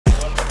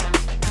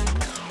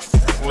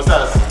¿Cómo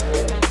estás?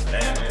 Bien,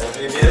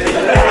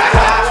 bien.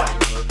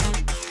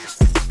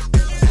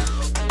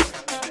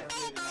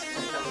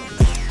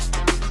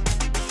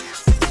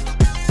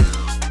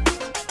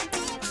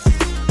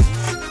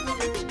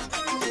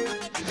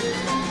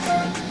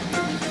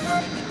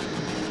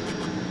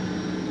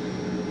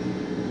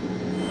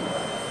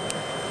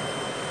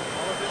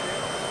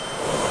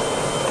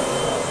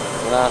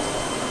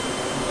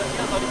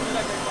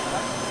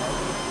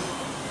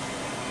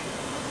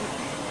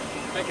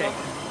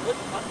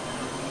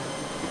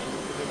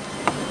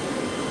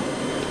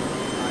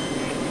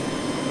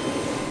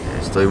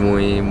 Estoy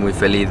muy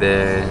feliz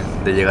de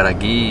llegar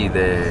aquí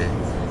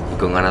y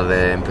con ganas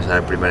de empezar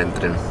el primer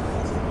entreno.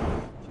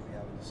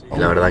 Y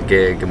la verdad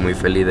que muy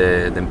feliz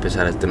de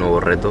empezar este nuevo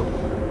reto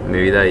en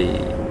mi vida y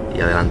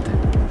adelante.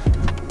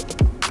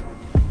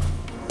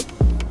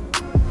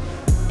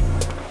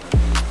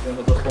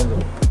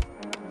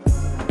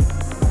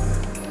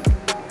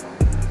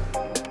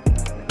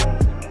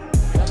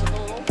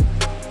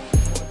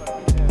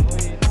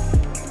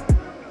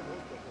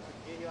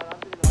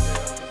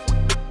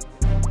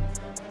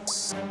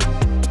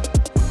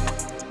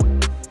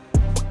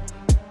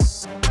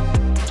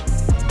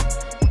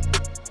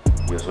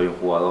 Yo soy un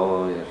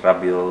jugador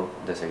rápido,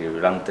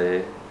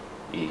 desequilibrante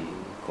y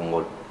con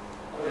gol.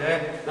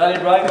 Dale,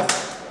 Bryan.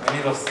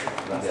 Bienvenidos.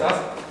 Gracias.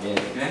 Bien,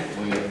 Bien.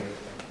 muy bien.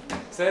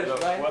 Sergio,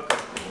 Bryan.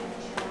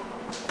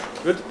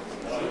 Good?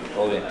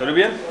 Todo bien. ¿Todo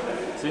bien?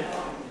 Sí.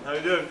 How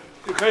you doing?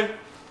 Okay.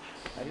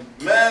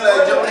 Man,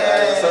 like, jump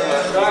hands.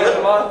 Bryan,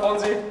 come on,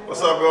 Fonzie.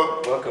 What's up,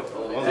 bro? Welcome.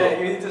 Hey,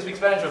 you need to speak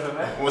Spanish with him,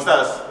 man. ¿Cómo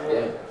estás?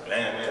 Bien.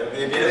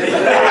 Bien, bien.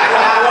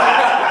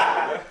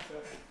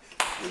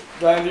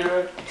 Bryan, you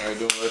How you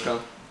doing?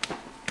 Welcome.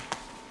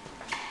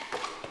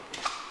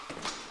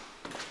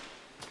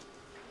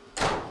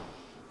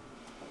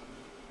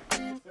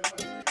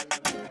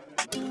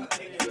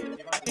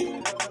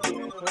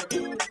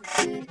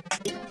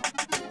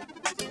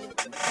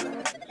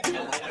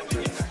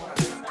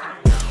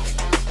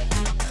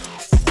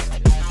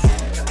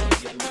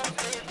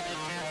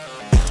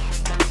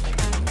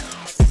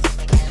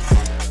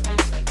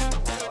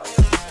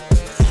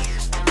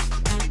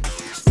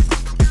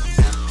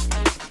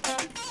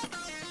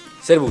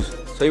 Servus,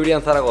 soy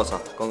Bryan Zaragoza,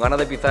 con ganas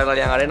de pisar el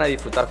Allianz Arena y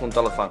disfrutar junto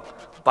a los fans.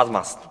 Paz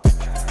más.